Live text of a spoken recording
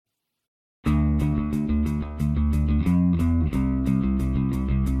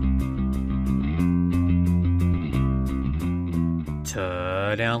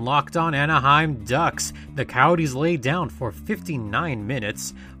Today on Locked On Anaheim Ducks, the Coyotes laid down for 59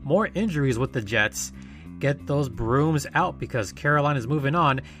 minutes. More injuries with the Jets. Get those brooms out because Carolina's moving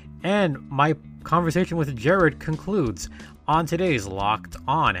on. And my conversation with Jared concludes on today's Locked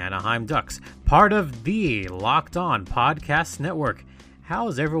On Anaheim Ducks, part of the Locked On Podcast Network.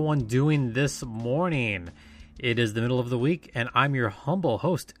 How's everyone doing this morning? It is the middle of the week, and I'm your humble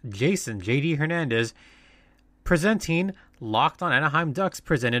host, Jason JD Hernandez, presenting Locked On Anaheim Ducks,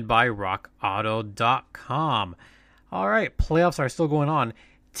 presented by RockAuto.com. All right, playoffs are still going on.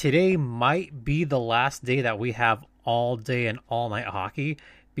 Today might be the last day that we have all day and all night hockey,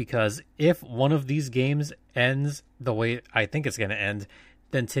 because if one of these games ends the way I think it's going to end,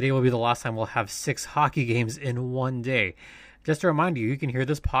 then today will be the last time we'll have 6 hockey games in one day. Just to remind you, you can hear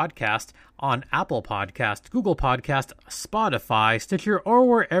this podcast on Apple Podcast, Google Podcast, Spotify, Stitcher, or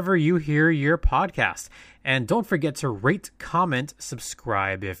wherever you hear your podcast. And don't forget to rate, comment,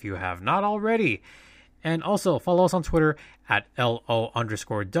 subscribe if you have not already. And also follow us on Twitter at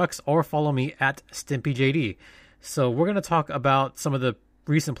LO_Ducks or follow me at StimpyJD. So we're going to talk about some of the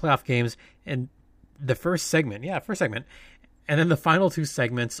recent playoff games in the first segment. And then the final 2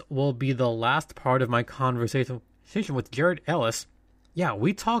 segments will be the last part of my conversation with Jared Ellis. Yeah,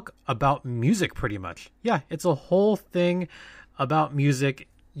 we talk about music pretty much. Yeah, it's a whole thing about music.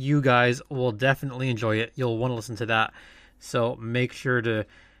 You guys will definitely enjoy it. You'll want to listen to that. So make sure to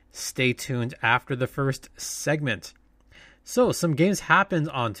stay tuned after the first segment. So some games happened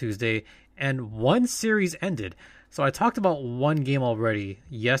on Tuesday and one series ended. So I talked about one game already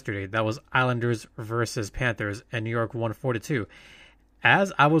yesterday. That was Islanders versus Panthers, and New York won 4-2.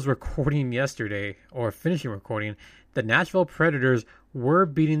 As I was recording yesterday, or finishing recording, the Nashville Predators were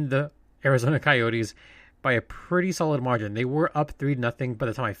beating the Arizona Coyotes by a pretty solid margin. They were up 3-0 by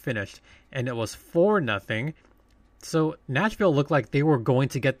the time I finished, and it was 4-0. So Nashville looked like they were going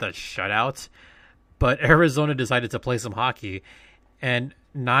to get the shutout, but Arizona decided to play some hockey, and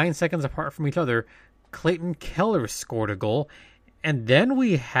 9 seconds apart from each other, Clayton Keller scored a goal, and then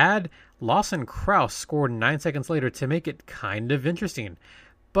we had Lawson Crouse scored 9 seconds later to make it kind of interesting.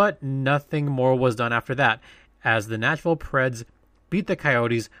 But nothing more was done after that, as the Nashville Preds beat the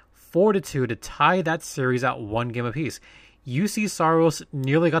Coyotes 4-2 to tie that series at 1 game apiece. UC Saros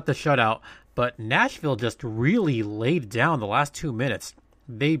nearly got the shutout, but Nashville just really laid down the last 2 minutes.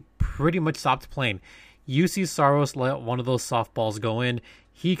 They pretty much stopped playing. UC Saros let one of those softballs go in.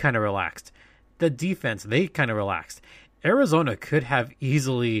 He kind of relaxed. The defense, they kind of relaxed. Arizona could have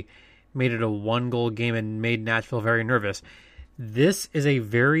easily made it a 1-goal game and made Nashville very nervous. This is a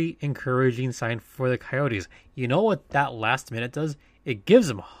very encouraging sign for the Coyotes. You know what that last minute does? It gives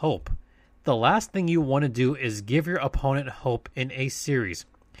them hope. The last thing you want to do is give your opponent hope in a series.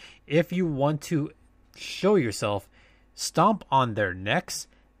 If you want to show yourself, stomp on their necks,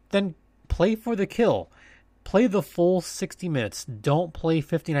 then play for the kill. Play the full 60 minutes. Don't play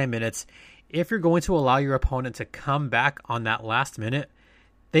 59 minutes. If you're going to allow your opponent to come back on that last minute,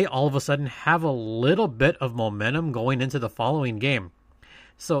 they all of a sudden have a little bit of momentum going into the following game.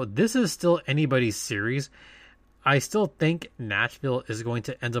 So this is still anybody's series. I still think Nashville is going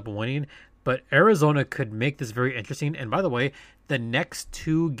to end up winning, but Arizona could make this very interesting. And by the way, the next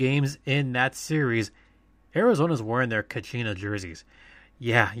 2 games in that series, Arizona's wearing their Kachina jerseys.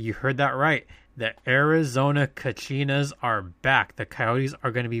 Yeah, you heard that right. The Arizona Kachinas are back. The Coyotes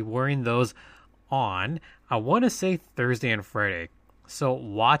are going to be wearing those on, I want to say, Thursday and Friday. So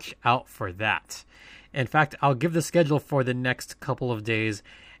watch out for that. In fact, I'll give the schedule for the next couple of days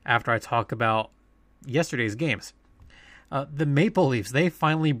after I talk about yesterday's games. The Maple Leafs, they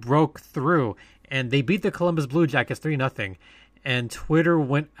finally broke through, and they beat the Columbus Blue Jackets 3-0. And Twitter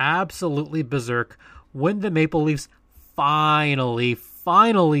went absolutely berserk when the Maple Leafs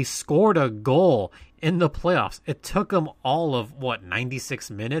finally scored a goal in the playoffs. It took them all of,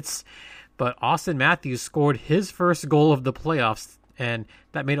 96 minutes? But Austin Matthews scored his first goal of the playoffs, and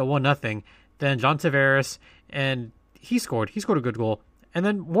that made it 1-0. Then John Tavares, and he scored a good goal. And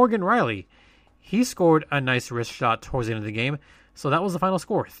then Morgan Riley, he scored a nice wrist shot towards the end of the game. So that was the final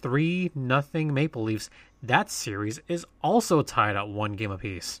score, 3-0 Maple Leafs. That series is also tied at 1 game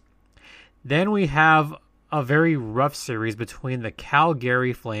apiece. Then we have a very rough series between the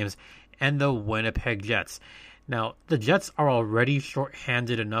Calgary Flames and the Winnipeg Jets. Now, the Jets are already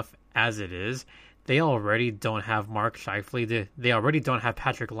shorthanded enough as it is. They already don't have Mark Scheifele. They already don't have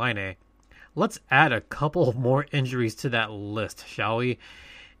Patrick Laine. Let's add a couple more injuries to that list, shall we?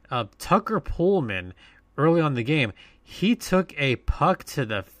 Tucker Pullman, early on in the game, he took a puck to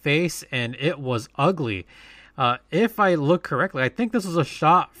the face, and it was ugly. If I look correctly, I think this was a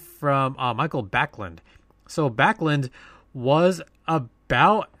shot from Michael Backlund. So Backlund was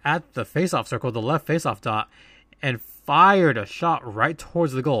about at the faceoff circle, the left faceoff dot, and fired a shot right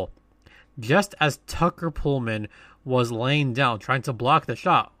towards the goal. Just as Tucker Pullman was laying down, trying to block the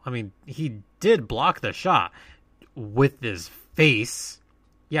shot. I mean, he did block the shot with his face.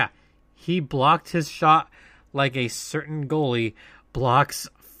 Yeah, he blocked his shot like a certain goalie blocks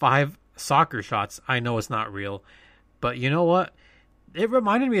 5 soccer shots. I know it's not real, but you know what? It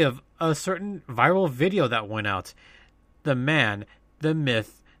reminded me of a certain viral video that went out. The man, the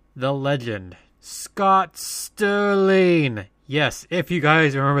myth, the legend, Scott Sterling. Yes, if you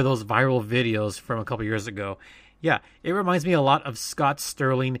guys remember those viral videos from a couple years ago. Yeah, it reminds me a lot of Scott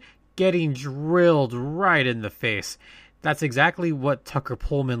Sterling getting drilled right in the face. That's exactly what Tucker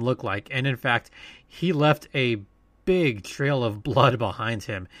Pullman looked like. And in fact, he left a big trail of blood behind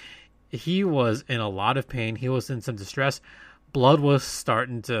him. He was in a lot of pain. He was in some distress. Blood was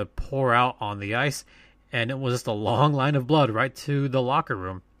starting to pour out on the ice. And it was just a long line of blood right to the locker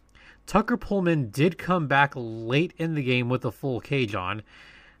room. Tucker Pullman did come back late in the game with a full cage on.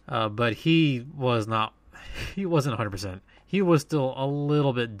 But he wasn't 100%. He was still a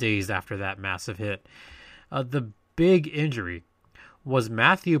little bit dazed after that massive hit. The big injury was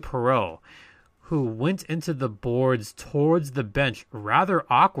Matthew Perreault, who went into the boards towards the bench rather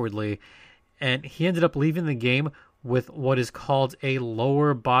awkwardly, and he ended up leaving the game with what is called a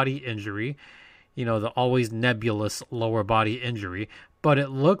lower body injury. You know, the always nebulous lower body injury, but it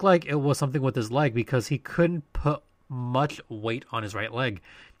looked like it was something with his leg because he couldn't put much weight on his right leg.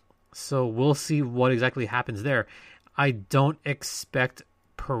 So we'll see what exactly happens there. I don't expect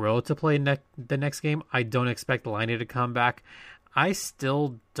Perreault to play the next game. I don't expect Laine to come back. I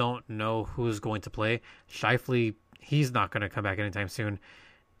still don't know who's going to play. Scheifele, he's not going to come back anytime soon.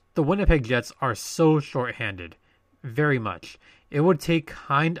 The Winnipeg Jets are so short-handed. Very much. It would take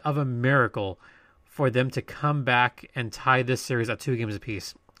kind of a miracle for them to come back and tie this series at 2 games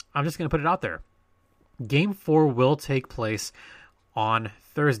apiece. I'm just going to put it out there. Game 4 will take place on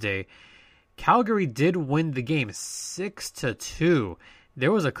Thursday. Calgary did win the game 6-2.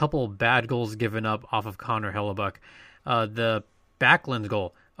 There was a couple bad goals given up off of Connor Hellebuyck. The Backlund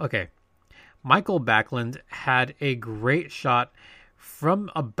goal. Okay. Michael Backlund had a great shot from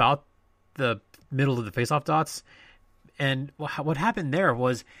about the middle of the faceoff dots. And what happened there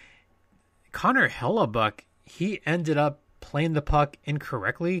was Connor Hellebuyck, he ended up playing the puck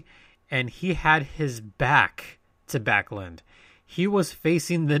incorrectly, and he had his back to Backlund. He was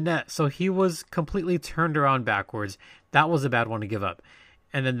facing the net, so he was completely turned around backwards. That was a bad one to give up.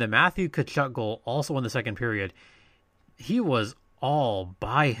 And then the Matthew Tkachuk goal, also in the second period, he was all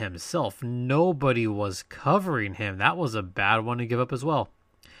by himself. Nobody was covering him. That was a bad one to give up as well.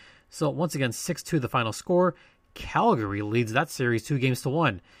 So once again, 6-2 the final score. Calgary leads that series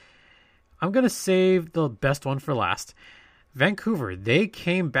 2-1. I'm going to save the best one for last. Vancouver, they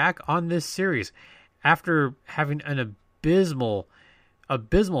came back on this series after having an abysmal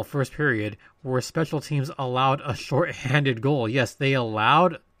first period where special teams allowed a short-handed goal. Yes, they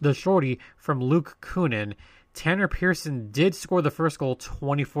allowed the shorty from Luke Kunin. Tanner Pearson did score the first goal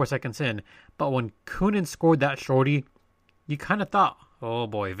 24 seconds in, but when Kunin scored that shorty, you kind of thought, oh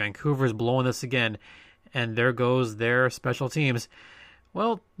boy, Vancouver's blowing this again, and there goes their special teams.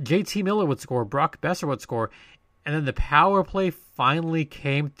 Well, JT Miller would score, Brock Besser would score, and then the power play finally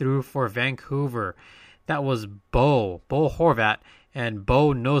came through for Vancouver. That was Bo Horvat, and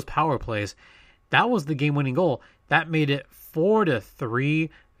Bo knows power plays. That was the game-winning goal. That made it 4-3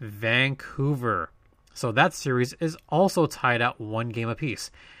 Vancouver. So that series is also tied at 1 game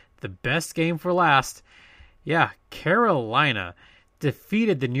apiece. The best game for last, Carolina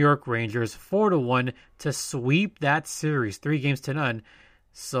defeated the New York Rangers 4-1 to sweep that series 3-0.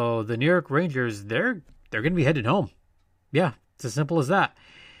 So the New York Rangers, they're going to be headed home. Yeah, it's as simple as that.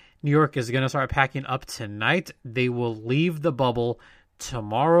 New York is going to start packing up tonight. They will leave the bubble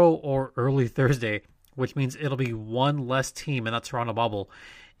tomorrow or early Thursday, which means it'll be one less team in that Toronto bubble.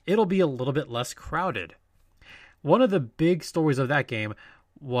 It'll be a little bit less crowded. One of the big stories of that game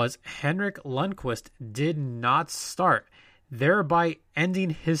was Henrik Lundqvist did not start, thereby ending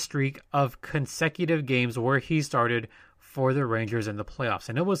his streak of consecutive games where he started for the Rangers in the playoffs.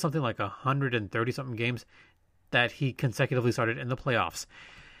 And it was something like 130-something games that he consecutively started in the playoffs.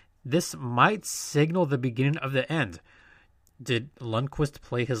 This might signal the beginning of the end. Did Lundqvist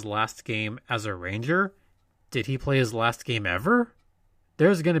play his last game as a Ranger? Did he play his last game ever?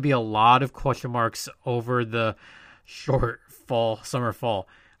 There's going to be a lot of question marks over the summer fall.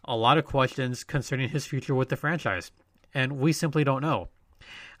 A lot of questions concerning his future with the franchise. And we simply don't know.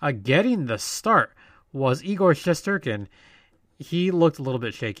 Getting the start was Igor Shesterkin. He looked a little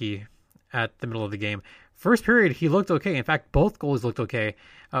bit shaky at the middle of the game. First period, he looked okay. In fact, both goalies looked okay.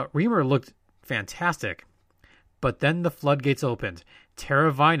 Reimer looked fantastic. But then the floodgates opened.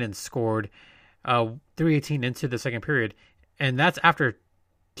 Tara Vinen scored 3:18 into the second period. And that's after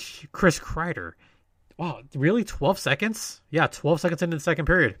Chris Kreider. Wow, really? 12 seconds? Yeah, 12 seconds into the second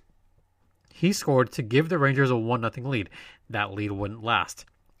period. He scored to give the Rangers a 1-0 lead. That lead wouldn't last.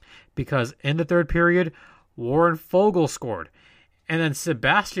 Because in the third period, Warren Foegele scored. And then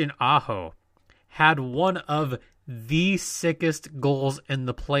Sebastian Aho had one of the sickest goals in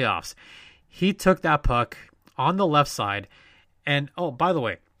the playoffs. He took that puck on the left side. And, oh, by the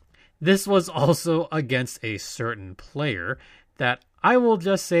way, this was also against a certain player that I will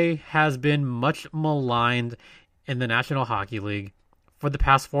just say has been much maligned in the National Hockey League for the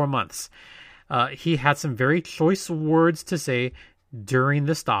past 4 months. He had some very choice words to say during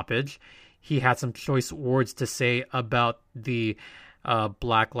the stoppage. He had some choice words to say about the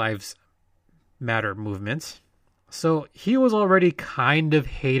Black Lives Matter movement. So he was already kind of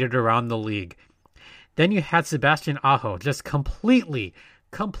hated around the league. Then you had Sebastian Aho just completely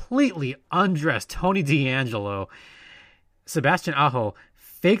undressed Tony DeAngelo. Sebastian Aho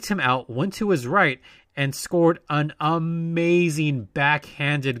faked him out, went to his right, and scored an amazing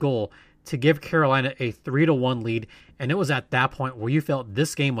backhanded goal to give Carolina a 3-1 lead. And it was at that point where you felt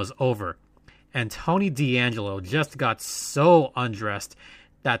this game was over. And Tony DeAngelo just got so undressed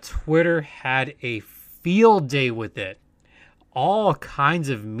that Twitter had a field day with it. All kinds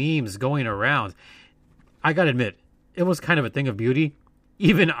of memes going around. I gotta admit, it was kind of a thing of beauty.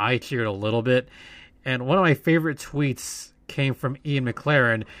 Even I cheered a little bit. And one of my favorite tweets came from Ian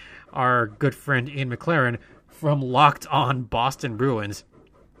McLaren, our good friend Ian McLaren from Locked On Boston Bruins.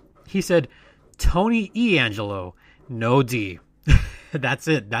 He said, Tony Eangelo, no D. That's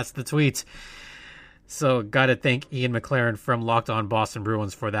it. That's the tweet. So gotta thank Ian McLaren from Locked On Boston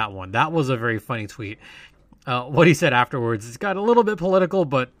Bruins for that one. That was a very funny tweet. What he said afterwards, it's got a little bit political,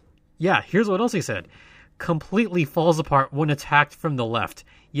 but yeah, here's what else he said. Completely falls apart when attacked from the left.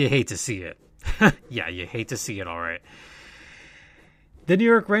 You hate to see it. Yeah, you hate to see it, all right. The New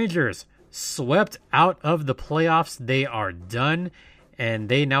York Rangers swept out of the playoffs. They are done, and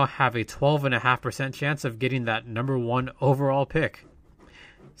they now have a 12.5% chance of getting that number 1 overall pick.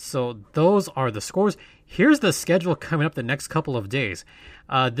 So those are the scores. Here's the schedule coming up the next couple of days.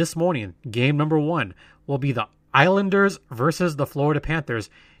 This morning, game number 1 will be the Islanders versus the Florida Panthers.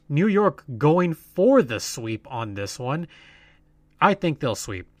 New York going for the sweep on this one. I think they'll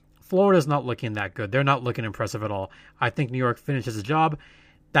sweep. Florida's not looking that good. They're not looking impressive at all. I think New York finishes the job.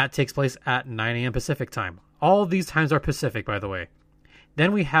 That takes place at 9 a.m. Pacific time. All of these times are Pacific, by the way.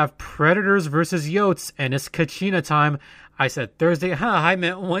 Then we have Predators versus Yotes, and it's Kachina time. I said Thursday. I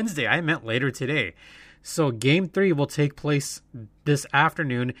meant Wednesday. I meant later today. So Game 3 will take place this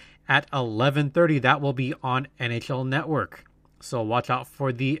afternoon at 11:30. That will be on NHL Network. So watch out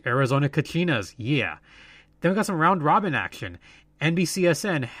for the Arizona Kachinas. Yeah. Then we got some round-robin action.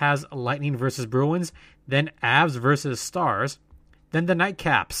 NBCSN has Lightning versus Bruins. Then Avs versus Stars. Then the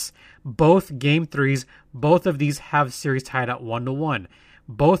Nightcaps. Both Game 3s. Both of these have series tied at 1-1.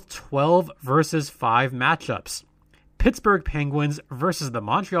 Both 12 versus 5 matchups. Pittsburgh Penguins versus the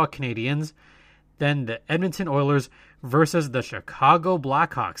Montreal Canadiens. Then the Edmonton Oilers versus the Chicago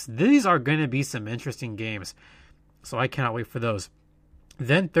Blackhawks. These are going to be some interesting games. So I cannot wait for those.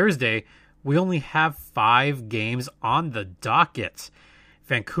 Then Thursday, we only have 5 games on the docket.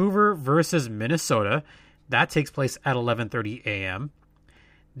 Vancouver versus Minnesota. That takes place at 11:30 a.m.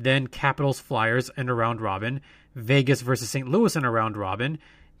 Then Capitals Flyers in a round robin. Vegas versus St. Louis in a round robin.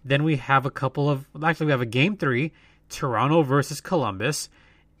 Then we have we have a Game 3. Toronto versus Columbus.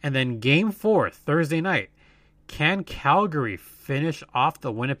 And then Game 4, Thursday night. Can Calgary finish off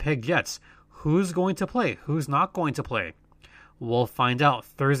the Winnipeg Jets? Who's going to play? Who's not going to play? We'll find out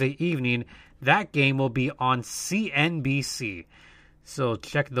Thursday evening. That game will be on CNBC. So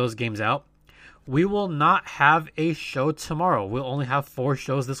check those games out. We will not have a show tomorrow. We'll only have 4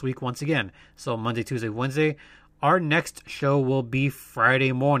 shows this week once again. So Monday, Tuesday, Wednesday. Our next show will be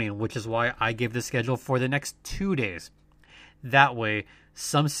Friday morning, which is why I gave the schedule for the next 2 days. That way,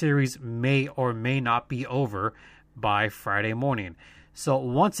 some series may or may not be over by Friday morning. So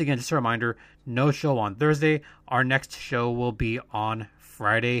once again, just a reminder, no show on Thursday. Our next show will be on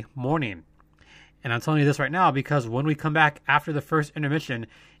Friday morning. And I'm telling you this right now because when we come back after the first intermission,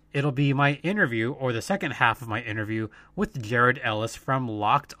 it'll be my interview, or the second half of my interview, with Jared Ellis from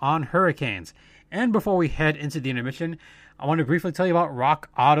Locked On Hurricanes. And before we head into the intermission, I want to briefly tell you about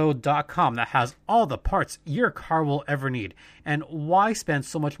RockAuto.com that has all the parts your car will ever need. And why spend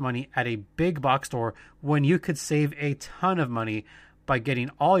so much money at a big box store when you could save a ton of money by getting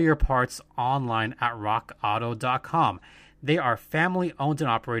all your parts online at rockauto.com. They are family owned and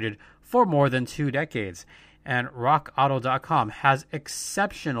operated for more than 2 decades. And rockauto.com has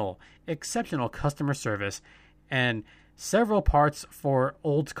exceptional customer service and several parts for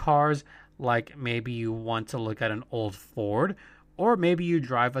old cars, like maybe you want to look at an old Ford, or maybe you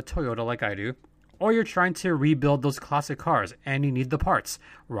drive a Toyota like I do, or you're trying to rebuild those classic cars and you need the parts.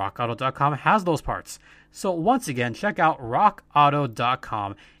 rockauto.com has those parts. So once again, check out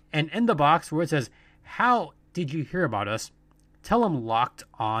rockauto.com, and in the box where it says, "How did you hear about us?" tell them Locked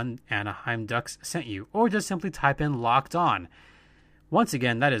On Anaheim Ducks sent you, or just simply type in Locked On. Once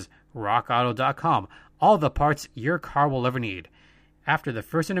again, that is rockauto.com. All the parts your car will ever need. After the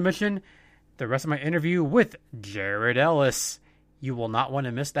first intermission, the rest of my interview with Jared Ellis. You will not want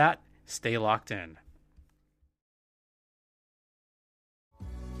to miss that. Stay locked in.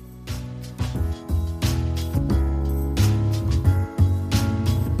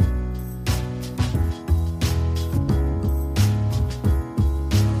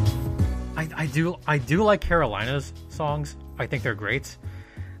 I do like Carolina's songs. I think they're great.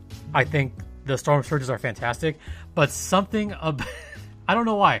 I think the Storm Surges are fantastic, but something about I don't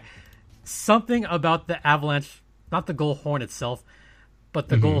know why. Something about the Avalanche, not the goal horn itself, but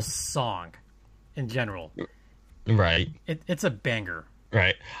the goal song in general. Right. It's a banger.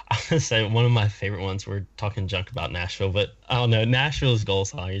 Right. I was going to say one of my favorite ones, we're talking junk about Nashville, but I don't know, Nashville's goal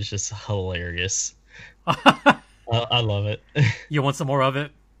song is just hilarious. I love it. You want some more of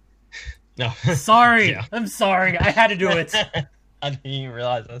it? No. Sorry. Yeah. I'm sorry. I had to do it. I didn't even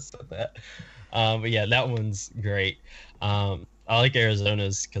realize I said that. But yeah, that one's great. I like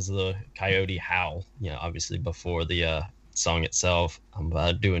Arizona's because of the coyote howl, obviously before the song itself. But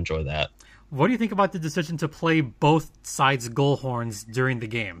I do enjoy that. What do you think about the decision to play both sides' goal horns during the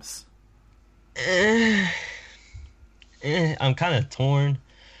games? I'm kind of torn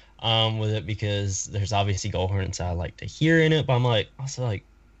with it because there's obviously goal horns I like to hear in it, but I'm also like,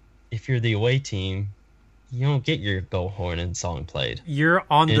 if you're the away team, you don't get your goal horn and song played. You're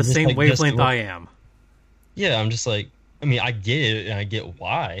on the same wavelength I am. Yeah, I'm just like, I get it and I get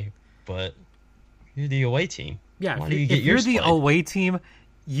why, but you're the away team. Yeah, why do you get yours you're the played? away team,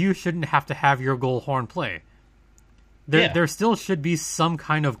 you shouldn't have to have your goal horn play. There still should be some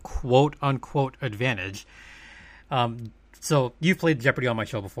kind of quote-unquote advantage. So you've played Jeopardy on my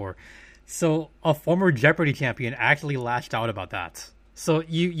show before. So a former Jeopardy champion actually lashed out about that. So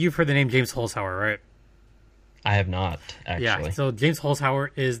you've heard the name James Holzhauer, right? I have not, actually. Yeah, so James Holzhauer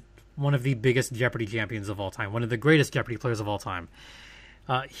is one of the biggest Jeopardy champions of all time, one of the greatest Jeopardy players of all time.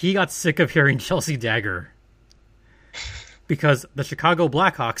 He got sick of hearing Chelsea Dagger because the Chicago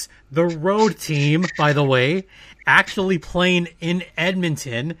Blackhawks, the road team, by the way, actually playing in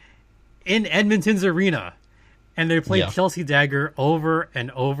Edmonton's arena. And they played Chelsea Dagger over and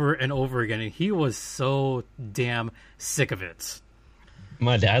over and over again, and he was so damn sick of it.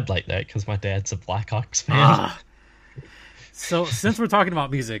 My dad liked that because my dad's a Blackhawks fan. So since we're talking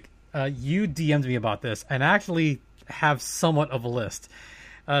about music, you DM'd me about this, and I actually have somewhat of a list.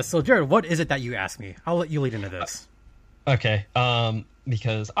 So Jared, what is it that you asked me? I'll let you lead into this. Okay.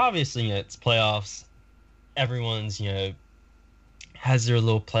 Because obviously, it's playoffs. Everyone's, has their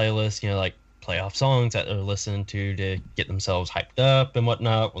little playlist, like playoff songs that they're listening to get themselves hyped up and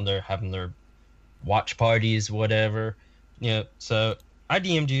whatnot when they're having their watch parties, whatever. So I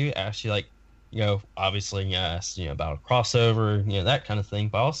DM'd you, asked you, obviously, asked, about a crossover, that kind of thing.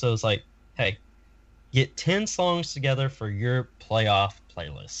 But also it's like, hey, get 10 songs together for your playoff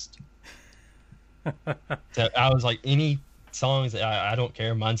playlist. So I was like, any songs, I don't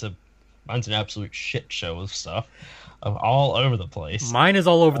care. Mine's an absolute shit show of stuff, all over the place. Mine is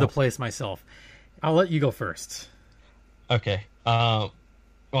all over the place myself. I'll let you go first. Okay. All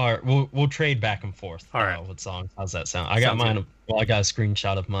right, we'll trade back and forth. All right. With songs. How's that sound? I got mine. Well, I got a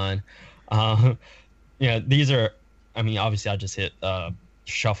screenshot of mine. These are. Obviously, I just hit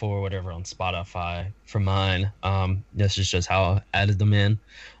shuffle or whatever on Spotify for mine. This is just how I added them in.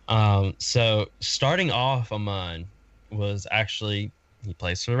 So starting off on mine was actually, he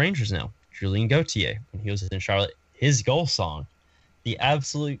plays for the Rangers now, Julien Gauthier. When he was in Charlotte, his goal song, the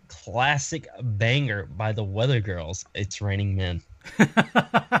absolute classic banger by the Weather Girls, "It's Raining Men."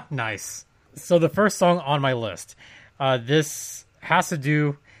 Nice. So the first song on my list, this has to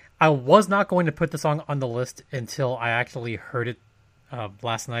do, I was not going to put the song on the list until I actually heard it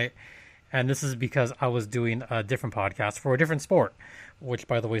last night. And this is because I was doing a different podcast for a different sport, which,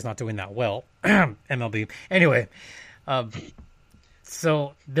 by the way, is not doing that well. MLB. Anyway,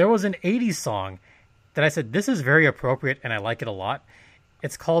 so there was an 80s song that I said, this is very appropriate and I like it a lot.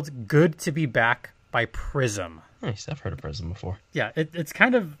 It's called "Good to Be Back" by Prism. Nice. I've heard of Prism before. Yeah, it's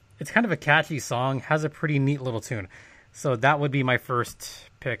kind of a catchy song, has a pretty neat little tune. So that would be my first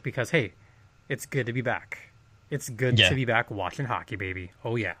pick because, hey, it's good to be back. It's good to be back watching hockey, baby.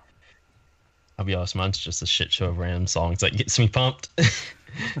 Oh, yeah. I'll be honest, mine's just a shit show of random songs that gets me pumped.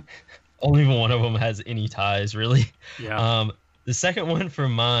 Only one of them has any ties, really. Yeah. The second one for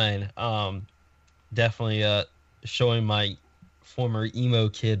mine, definitely showing my former emo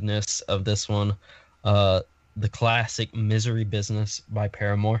kidness of this one. The classic Misery Business by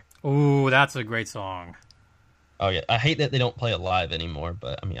Paramore. Ooh, that's a great song. Oh, yeah. I hate that they don't play it live anymore,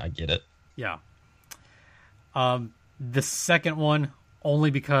 but, I mean, I get it. Yeah. The second one, only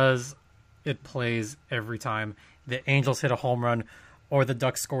because it plays every time the Angels hit a home run or the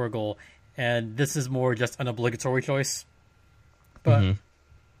Ducks score a goal. And this is more just an obligatory choice. But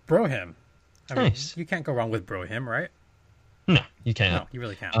Bro Hymn. I mean, you can't go wrong with Bro Hymn, right? No, you can't. No, you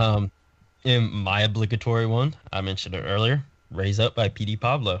really can't. In my obligatory one, I mentioned it earlier, Raise Up by P.D.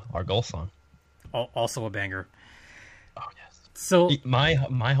 Pablo, our goal song. Also a banger. Oh, yes. So my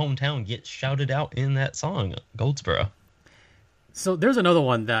hometown gets shouted out in that song, Goldsboro. So there's another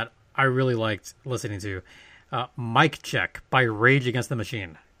one that I really liked listening to. Mic Check by Rage Against the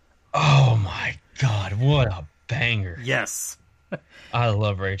Machine. Oh my God, what a banger. Yes. I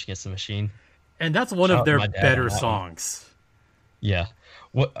love Rage Against the Machine. And that's one of their better songs. Yeah.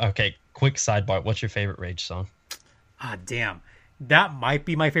 Okay, quick sidebar. What's your favorite Rage song? Ah, damn. That might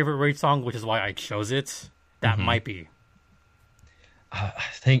be my favorite Rage song, which is why I chose it. That might be. I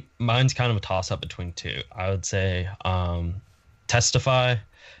think mine's kind of a toss-up between two. I would say Testify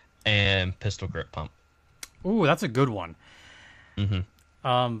and Pistol Grip Pump. Ooh, that's a good one.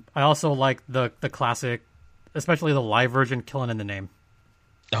 I also like the classic, especially the live version, Killing in the Name.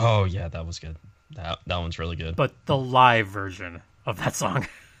 Oh, yeah, that was good. That one's really good. But the live version of that song.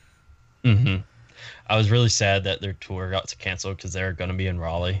 I was really sad that their tour got canceled because they're going to be in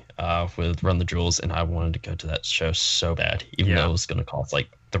Raleigh with Run the Jewels, and I wanted to go to that show so bad, even though it was going to cost like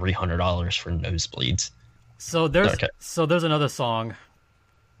 $300 for nosebleeds. So there's another song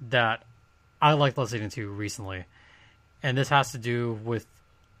that I like listening to recently, and this has to do with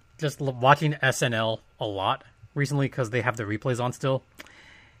just watching SNL a lot recently because they have the replays on still.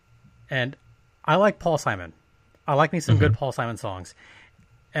 And I like Paul Simon. I like me some good Paul Simon songs.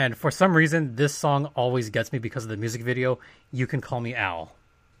 And for some reason, this song always gets me because of the music video, You Can Call Me Al.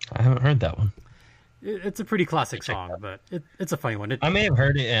 I haven't heard that one. It's a pretty classic song, but it's a funny one. I may have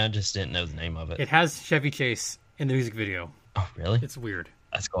heard it, and I just didn't know the name of it. It has Chevy Chase in the music video. Oh, really? It's weird.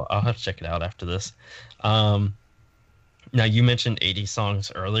 That's cool. I'll have to check it out after this. Now, you mentioned 80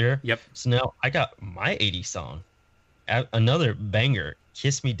 songs earlier. Yep. So now I got my 80 song. Another banger,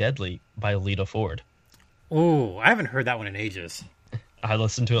 Kiss Me Deadly by Lita Ford. Oh, I haven't heard that one in ages. I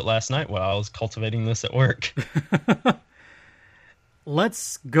listened to it last night while I was cultivating this at work.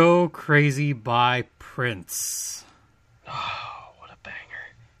 Let's Go Crazy by Prince. Oh, what a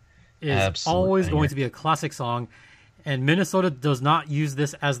banger. It's always going to be a classic song, and Minnesota does not use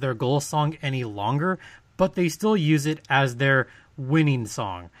this as their goal song any longer, but they still use it as their winning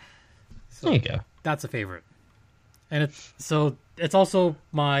song. So there you go. That's a favorite. And it's also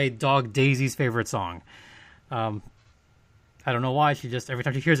my dog Daisy's favorite song. I don't know why. She just, every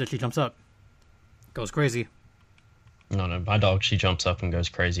time she hears it, she jumps up. Goes crazy. No, my dog, she jumps up and goes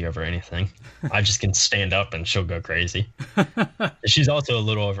crazy over anything. I just can stand up and she'll go crazy. She's also a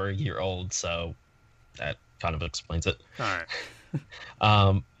little over a year old, so that kind of explains it. All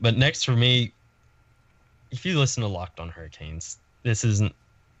right. But next for me, if you listen to Locked on Hurricanes, this isn't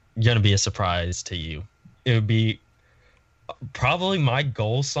going to be a surprise to you. It would be probably my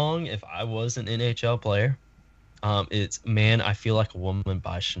goal song if I was an NHL player. It's Man, I Feel Like a Woman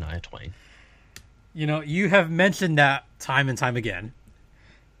by Shania Twain. You know, you have mentioned that time and time again.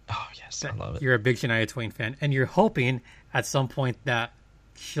 Oh, yes, I love it. You're a big Shania Twain fan, and you're hoping at some point that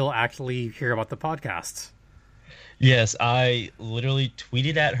she'll actually hear about the podcast. Yes, I literally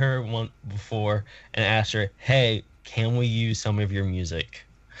tweeted at her one before and asked her, hey, can we use some of your music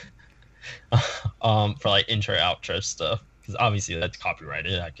for like intro, outro stuff? Because obviously that's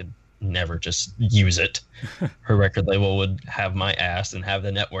copyrighted. I could never just use it. Her record label would have my ass and have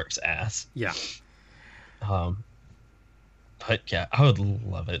the network's ass. Yeah. But yeah, I would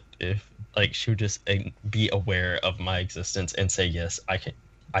love it if like she would just be aware of my existence and say, yes, I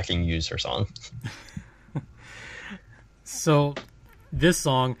can use her song. So this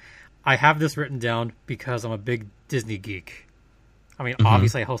song, I have this written down because I'm a big Disney geek. I mean,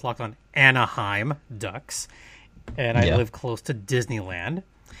 obviously I host Locked on Anaheim Ducks, and I live close to Disneyland.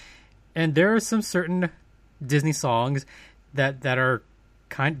 And there are some certain Disney songs that are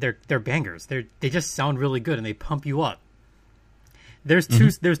they're bangers. They just sound really good and they pump you up. There's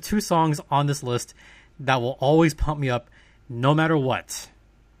two songs on this list that will always pump me up no matter what.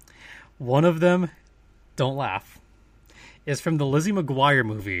 One of them, don't laugh, is from the Lizzie McGuire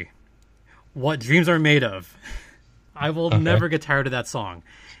movie, What Dreams Are Made Of. I will never get tired of that song.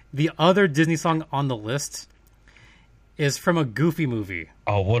 The other Disney song on the list is from a Goofy movie.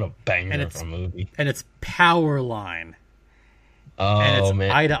 Oh, what a banger of a movie. And it's Powerline. Oh, and it's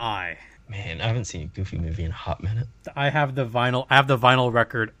man. Eye to Eye. Man, I haven't seen a Goofy movie in a hot minute. I have the vinyl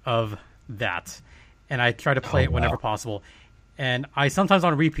record of that. And I try to play it whenever possible. And I sometimes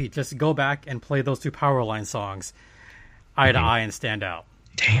on repeat just go back and play those two Powerline songs, Eye to Eye and Stand Out.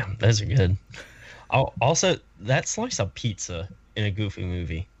 Damn, those are good. Also, that slice of pizza in a Goofy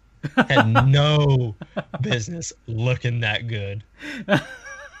movie had no business looking that good.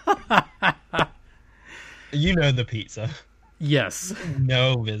 You know the pizza. Yes.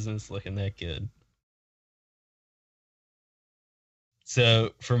 No business looking that good.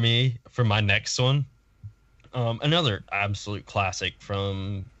 So for me, for my next one, another absolute classic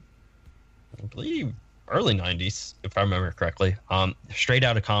from, I believe, early 90s, if I remember correctly. Straight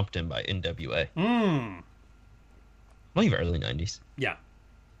Outta Compton by NWA. I believe early 90s. Yeah.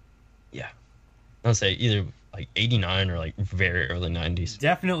 Yeah. I'll say either like 89 or like very early 90s.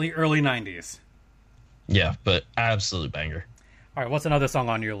 Definitely early 90s. Yeah, but absolute banger. All right, what's another song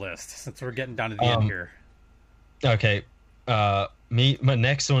on your list, since we're getting down to the end here? Okay. My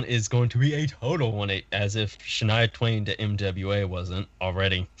next one is going to be a total 180, as if Shania Twain to MWA wasn't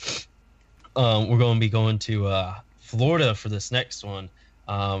already. We're going to be going to Florida for this next one,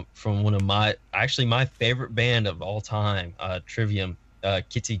 from one of my favorite band of all time, Trivium,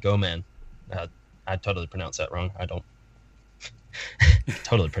 Kitty Goman. I totally pronounced that wrong. I don't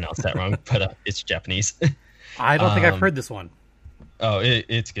totally pronounced that wrong, but it's Japanese. I don't think I've heard this one. Oh,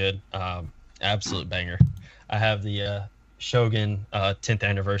 it's good. Absolute banger. I have the Shogun 10th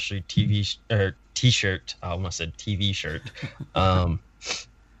anniversary T-shirt. I almost said TV shirt. But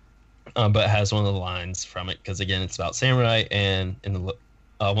it has one of the lines from it because again, it's about samurai, and in the one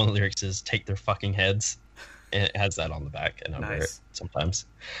of the lyrics is "Take their fucking heads," and it has that on the back, and I wear it sometimes.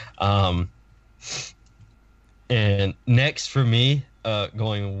 And next for me,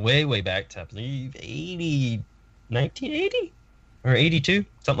 going way back to I believe 1980 or 82,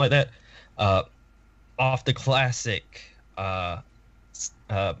 something like that. Off the classic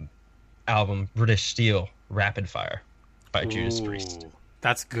album British Steel, Rapid Fire by Judas Priest.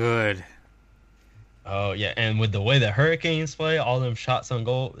 That's good. Oh yeah, and with the way the Hurricanes play, all them shots on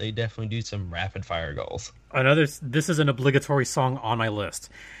goal, they definitely do some rapid fire goals. This is an obligatory song on my list.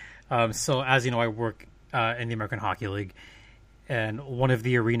 So as you know, I work in the American Hockey League, and one of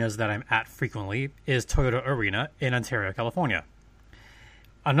the arenas that I'm at frequently is Toyota Arena in Ontario, California.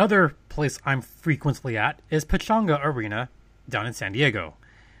 Another place I'm frequently at is Pechanga Arena down in San Diego.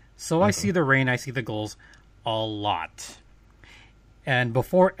 So I see the rain, I see the goals a lot. And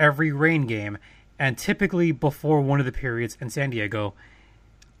before every rain game, and typically before one of the periods in San Diego,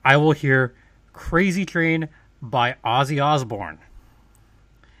 I will hear Crazy Train by Ozzy Osbourne.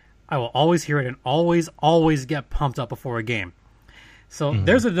 I will always hear it and always get pumped up before a game. So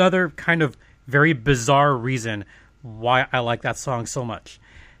there's another kind of very bizarre reason why I like that song so much.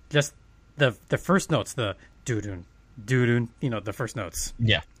 Just the first notes, the doo-doon, doo-doon, the first notes.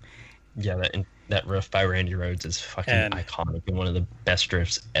 Yeah. Yeah, that riff by Randy Rhoads is fucking iconic and one of the best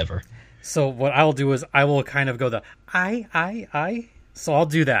riffs ever. So what I'll do is I will kind of go the I. So I'll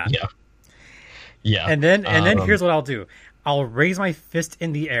do that. Yeah. Yeah. And then here's what I'll do. I'll raise my fist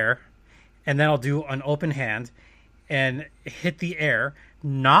in the air, and then I'll do an open hand and hit the air,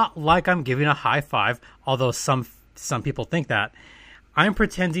 not like I'm giving a high five, although some people think that. I'm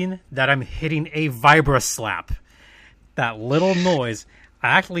pretending that I'm hitting a vibra slap. That little noise. I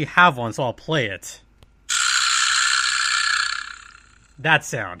actually have one, so I'll play it. That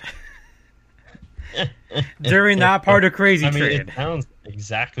sound. During that part of Crazy Train. It sounds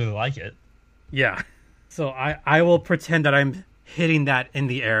exactly like it. Yeah. So I will pretend that I'm hitting that in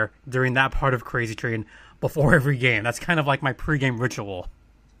the air during that part of Crazy Train before every game. That's kind of like my pregame ritual.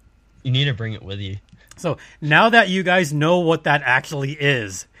 You need to bring it with you. So now that you guys know what that actually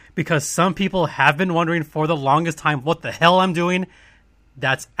is, because some people have been wondering for the longest time what the hell I'm doing,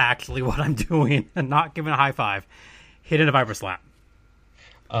 that's actually what I'm doing, and not giving a high five. Hitting a vibra slap.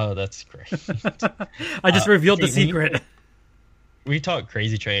 Oh, that's great. I just revealed the secret. We talk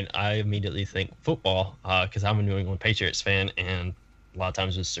Crazy Train, I immediately think football, because I'm a New England Patriots fan, and a lot of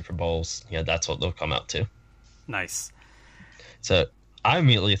times with Super Bowls, that's what they'll come out to. Nice. So I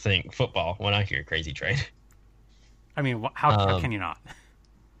immediately think football when I hear Crazy Train. I mean, how can you not?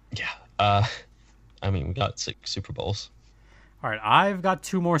 Uh, I mean, we got 6 Super Bowls. All right, I've got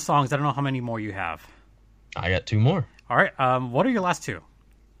 2 more songs. I don't know how many more you have. I got 2 more. All right, what are your last 2?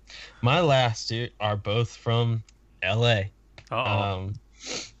 My last 2 are both from LA. Uh-oh.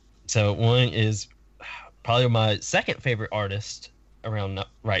 So one is probably my second favorite artist around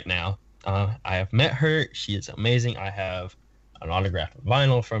right now. I have met her. She is amazing. I have an autographed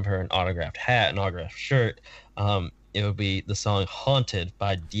vinyl from her, an autographed hat, an autographed shirt. It would be the song "Haunted"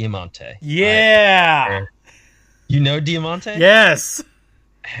 by Diamante. Yeah. You know Diamante? Yes.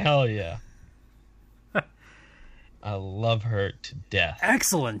 Hell yeah. I love her to death.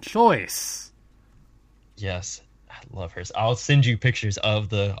 Excellent choice. Yes, I love her. I'll send you pictures of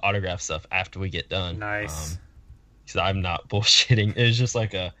the autograph stuff after we get done. Nice. Because I'm not bullshitting. It was just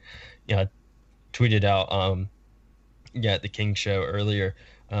like I tweeted out, at the King show earlier,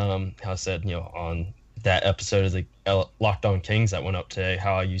 how I said, on that episode of the Locked On Kings that went up today,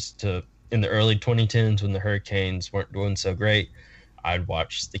 how I used to, in the early 2010s when the Hurricanes weren't doing so great, I'd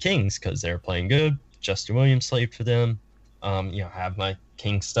watch the Kings because they were playing good. Justin Williams played for them. I have my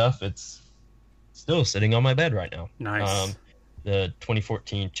King stuff. It's still sitting on my bed right now. Nice. The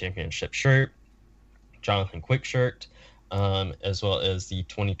 2014 championship shirt, Jonathan Quick shirt, as well as the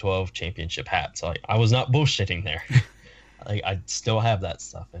 2012 championship hat. So I was not bullshitting there. I still have that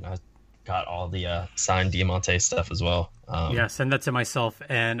stuff, and I got all the signed Diamante stuff as well. Yeah, send that to myself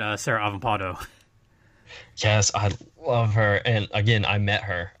and Sarah Avampado. Yes, I love her. And again, I met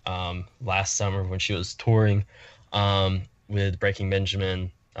her last summer when she was touring with Breaking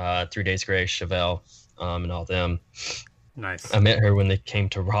Benjamin, 3 Days Grace, Chevelle, and all them. Nice. I met her when they came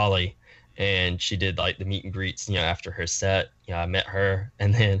to Raleigh, and she did like the meet and greets, after her set. I met her.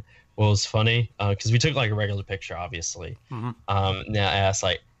 And then what was funny, because we took like a regular picture, obviously. Mm-hmm. Now I asked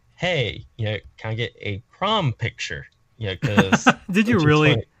like, hey, can I get a prom picture? Because did you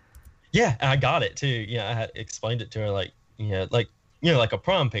really? Yeah, I got it too. Yeah, I had explained it to her like a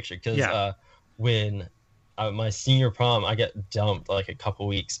prom picture because when my senior prom, I got dumped like a couple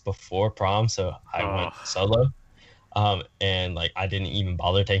weeks before prom, so I went solo, and like I didn't even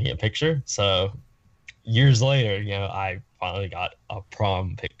bother taking a picture. So years later, I finally got a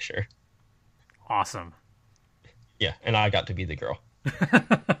prom picture. Awesome. Yeah, and I got to be the girl.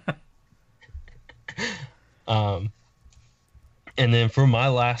 And then for my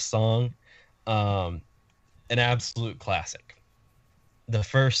last song, an absolute classic. The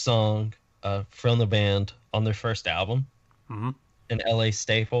first song from the band on their first album, Mm-hmm. an LA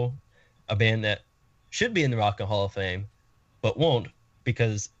staple, a band that should be in the Rock and Hall of Fame, but won't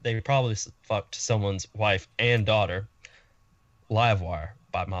because they probably fucked someone's wife and daughter. Livewire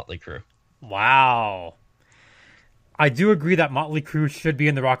by Motley Crue. Wow. I do agree that Motley Crue should be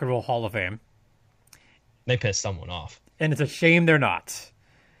in the Rock and Roll Hall of Fame. They pissed someone off. And it's a shame they're not.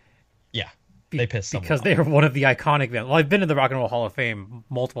 Yeah, they pissed someone because off. they are one of the iconic bands. Well, I've been in the Rock and Roll Hall of Fame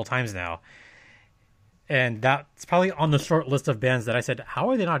multiple times now. And that's probably on the short list of bands that I said, how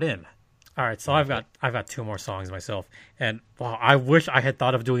are they not in? All right, so I've got 2 more songs myself. And wow, I wish I had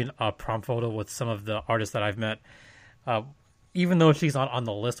thought of doing a prom photo with some of the artists that I've met. Even though she's not on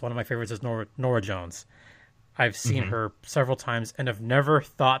the list, one of my favorites is Nora Jones. I've seen her several times and have never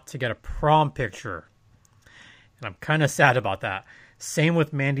thought to get a prom picture. And I'm kind of sad about that. Same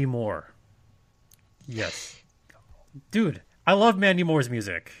with Mandy Moore. Yes. Dude, I love Mandy Moore's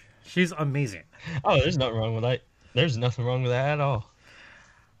music. She's amazing. Oh, there's nothing wrong with that. There's nothing wrong with that at all.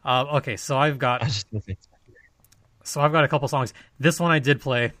 Okay, so I've got a couple songs. This one I did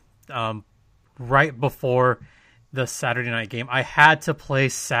play right before the Saturday night game. I had to play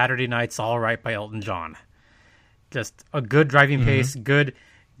Saturday Night's All Right by Elton John. Just a good driving pace, good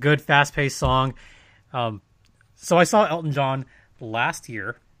fast-paced song. So I saw Elton John last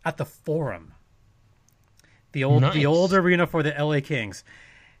year at the Forum, the old arena for the LA Kings.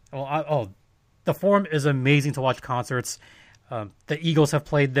 Well, the Forum is amazing to watch concerts. The Eagles have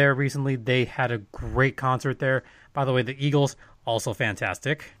played there recently. They had a great concert there. By the way, the Eagles also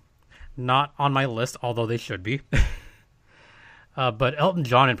fantastic. Not on my list, although they should be. But Elton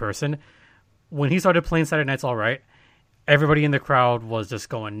John in person, when he started playing Saturday Night's All Right, everybody in the crowd was just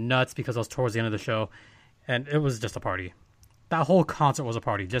going nuts because it was towards the end of the show. And it was just a party. That whole concert was a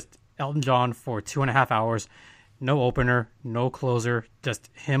party. Just Elton John for 2.5 hours. No opener, no closer. Just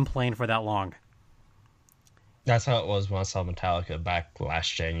him playing for that long. That's how it was when I saw Metallica back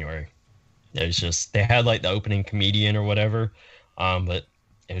last January. It was just, they had like the opening comedian or whatever. But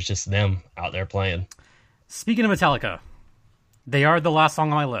it was just them out there playing. Speaking of Metallica, they are the last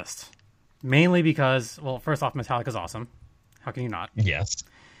song on my list. Mainly because, well, first off, Metallica's awesome. How can you not? Yes.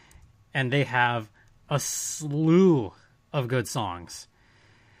 And they have a slew of good songs.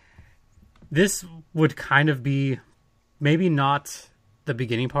 This would kind of be maybe not the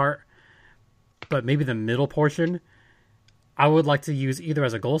beginning part, but maybe the middle portion. I would like to use either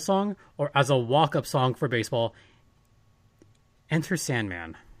as a goal song or as a walk-up song for baseball. Enter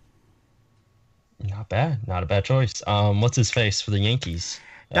Sandman. Not bad. Not a bad choice. What's his face for the Yankees?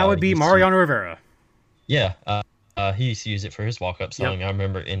 That would be Mariano Rivera. Yeah. He used to use it for his walk-up song. Yep. I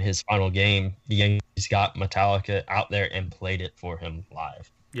remember in his final game, the Yankees got Metallica out there and played it for him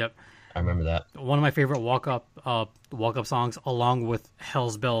live. Yep. I remember that. One of my favorite walk-up songs, along with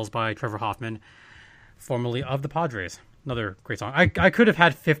Hell's Bells by Trevor Hoffman, formerly of the Padres. Another great song. I could have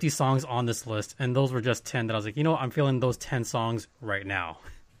had 50 songs on this list, and those were just 10 that I was like, you know what? I'm feeling those 10 songs right now.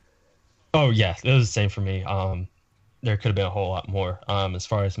 Oh, yeah. It was the same for me. There could have been a whole lot more. As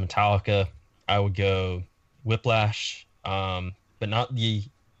far as Metallica, I would go Whiplash, but not the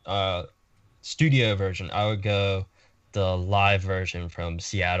studio version. I would go the live version from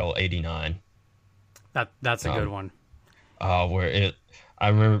Seattle '89. That's a good one. I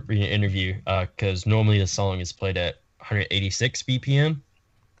remember reading an interview because normally the song is played at 186 BPM.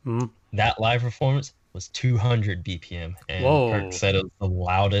 Mm-hmm. That live performance was 200 BPM, and Kirk said it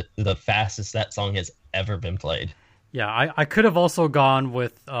was the fastest that song has ever been played. Yeah, I could have also gone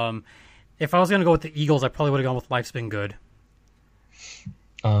with if I was going to go with the Eagles, I probably would have gone with Life's Been Good.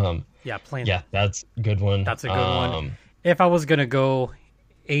 Yeah, that's a good one. That's a good one. If I was going to go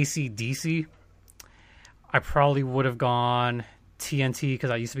AC/DC, I probably would have gone TNT because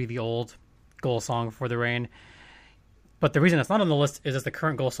that used to be the old goal song for the Rain. But the reason it's not on the list is it's the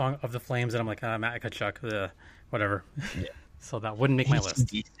current goal song of the Flames, and I'm like, Matt Tkachuk, whatever. Yeah. So that wouldn't make my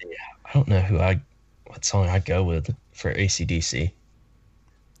list. I don't know what song I'd go with for AC/DC.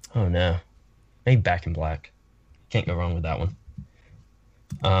 Oh no, maybe Back in Black. Can't go wrong with that one.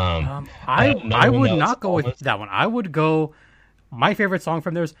 I would not go with that one. I would go. My favorite song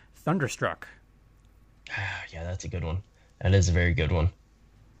from there is Thunderstruck. Yeah, that's a good one. That is a very good one.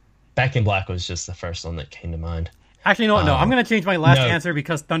 Back in Black was just the first one that came to mind. Actually, no. I'm going to change my last answer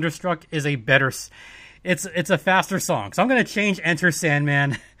because Thunderstruck is a better. It's a faster song, so I'm going to change Enter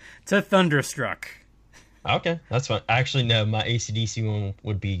Sandman to Thunderstruck. Okay, that's fine. Actually, no. My AC/DC one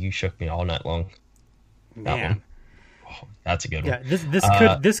would be You Shook Me All Night Long. That one. Oh, that's a good one.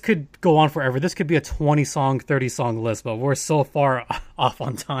 Yeah, this could go on forever. This could be a 20-song, 30-song list, but we're so far off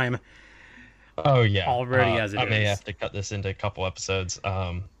on time. Oh yeah, already as it is. I may have to cut this into a couple episodes.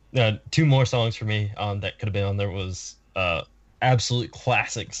 Two more songs for me that could have been on there was absolute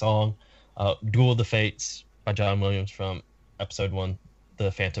classic song, "Duel of the Fates" by John Williams from episode 1,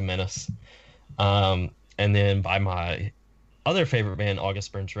 The Phantom Menace. And then by my other favorite band,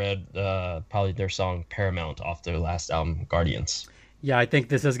 August Burns Red, probably their song "Paramount" off their last album, Guardians. Yeah, I think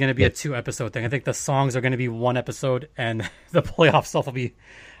this is going to be a 2-episode thing. I think the songs are going to be 1 episode, and the playoff stuff will be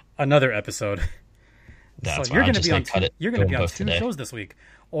another episode. That's so you're going to be on two shows this week.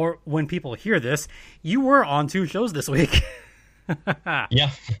 Or when people hear this, you were on 2 shows this week.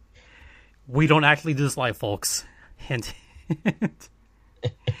 Yeah. We don't actually do this live, folks. Hint.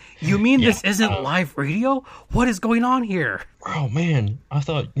 You mean this isn't live radio? What is going on here? Oh, man. I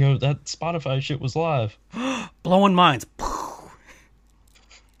thought, that Spotify shit was live. Blowing minds.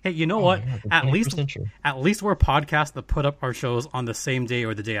 Hey, you know what? Yeah, at least we're podcasts that put up our shows on the same day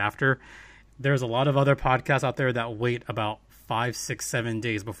or the day after. There's a lot of other podcasts out there that wait about 5, 6, 7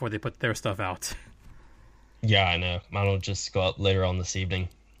 days before they put their stuff out. Yeah, I know. Mine will just go out later on this evening.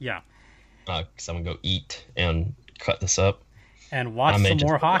 Yeah. Because I'm going to go eat and cut this up. And watch some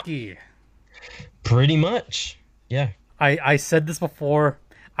more hockey. Pretty much. Yeah. I said this before.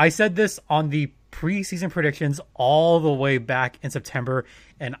 I said this on the preseason predictions all the way back in September,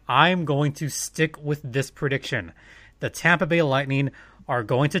 and I'm going to stick with this prediction. The Tampa Bay Lightning are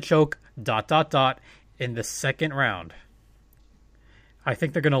going to choke ... in the second round. I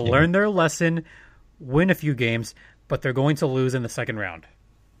think they're going to learn their lesson, win a few games, but they're going to lose in the second round.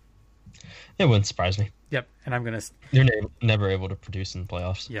 It wouldn't surprise me. Yep, and I'm going to... They're never able to produce in the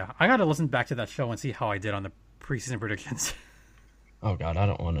playoffs. Yeah, I got to listen back to that show and see how I did on the preseason predictions. Oh, God, I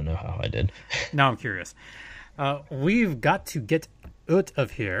don't want to know how I did. Now I'm curious. We've got to get out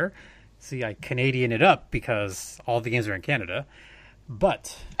of here. See, I Canadian it up because all the games are in Canada.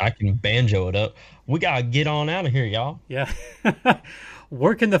 But... I can banjo it up. We got to get on out of here, y'all. Yeah.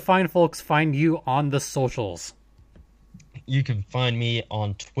 Where can the fine folks find you on the socials? You can find me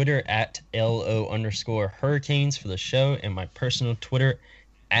on Twitter at LO_Hurricanes for the show, and my personal Twitter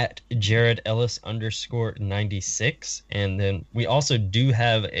at JaredEllis_96. And then we also do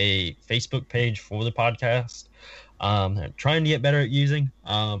have a Facebook page for the podcast. I'm trying to get better at using.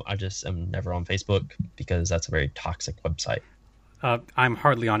 I just am never on Facebook because that's a very toxic website. I'm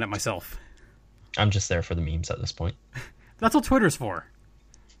hardly on it myself. I'm just there for the memes at this point. That's what Twitter's for.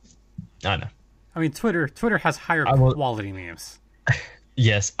 I know. I mean, Twitter has higher quality memes.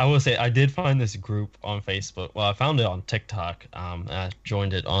 Yes, I will say I did find this group on Facebook. Well, I found it on TikTok. I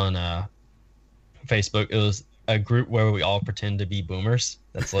joined it on Facebook. It was a group where we all pretend to be boomers.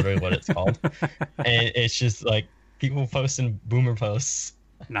 That's literally what it's called. And it's just like people posting boomer posts.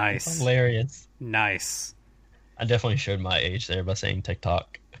 Nice. It's hilarious. Nice. I definitely showed my age there by saying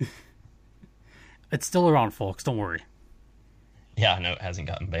TikTok. It's still around, folks. Don't worry. Yeah, I know it hasn't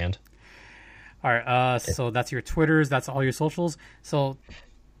gotten banned. All right. So that's your Twitters. That's all your socials. So,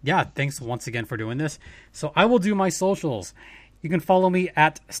 yeah, thanks once again for doing this. So I will do my socials. You can follow me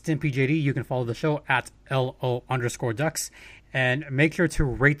at StimpyJD. You can follow the show at LO_ducks. And make sure to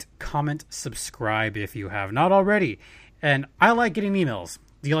rate, comment, subscribe if you have not already. And I like getting emails.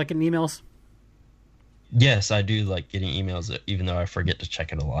 Do you like getting emails? Yes, I do like getting emails, even though I forget to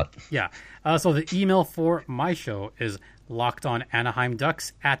check it a lot. Yeah. So the email for my show is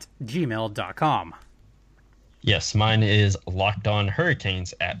lockedonanaheimducks@gmail.com. Yes, mine is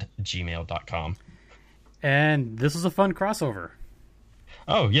lockedonhurricanes@gmail.com. And this was a fun crossover.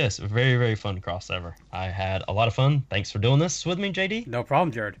 Oh, yes, a very, very fun crossover. I had a lot of fun. Thanks for doing this with me, JD. No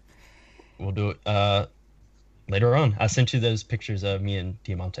problem, Jared. We'll do it later on. I sent you those pictures of me and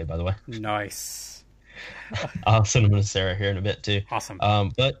Diamante, by the way. Nice. I'll send them to Sarah here in a bit, too. Awesome.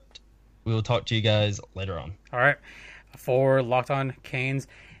 But we will talk to you guys later on. All right. For Locked On Canes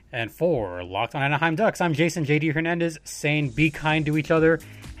and for Locked On Anaheim Ducks, I'm Jason JD Hernandez saying be kind to each other.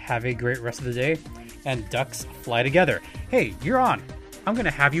 Have a great rest of the day. And Ducks fly together. Hey, you're on. I'm going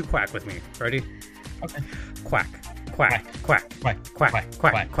to have you quack with me. Ready? Okay. Quack, quack, quack, quack, quack, quack,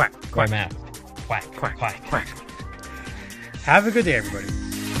 quack, quack, Quack, math. Quack, quack, quack, quack. Have a good day, everybody.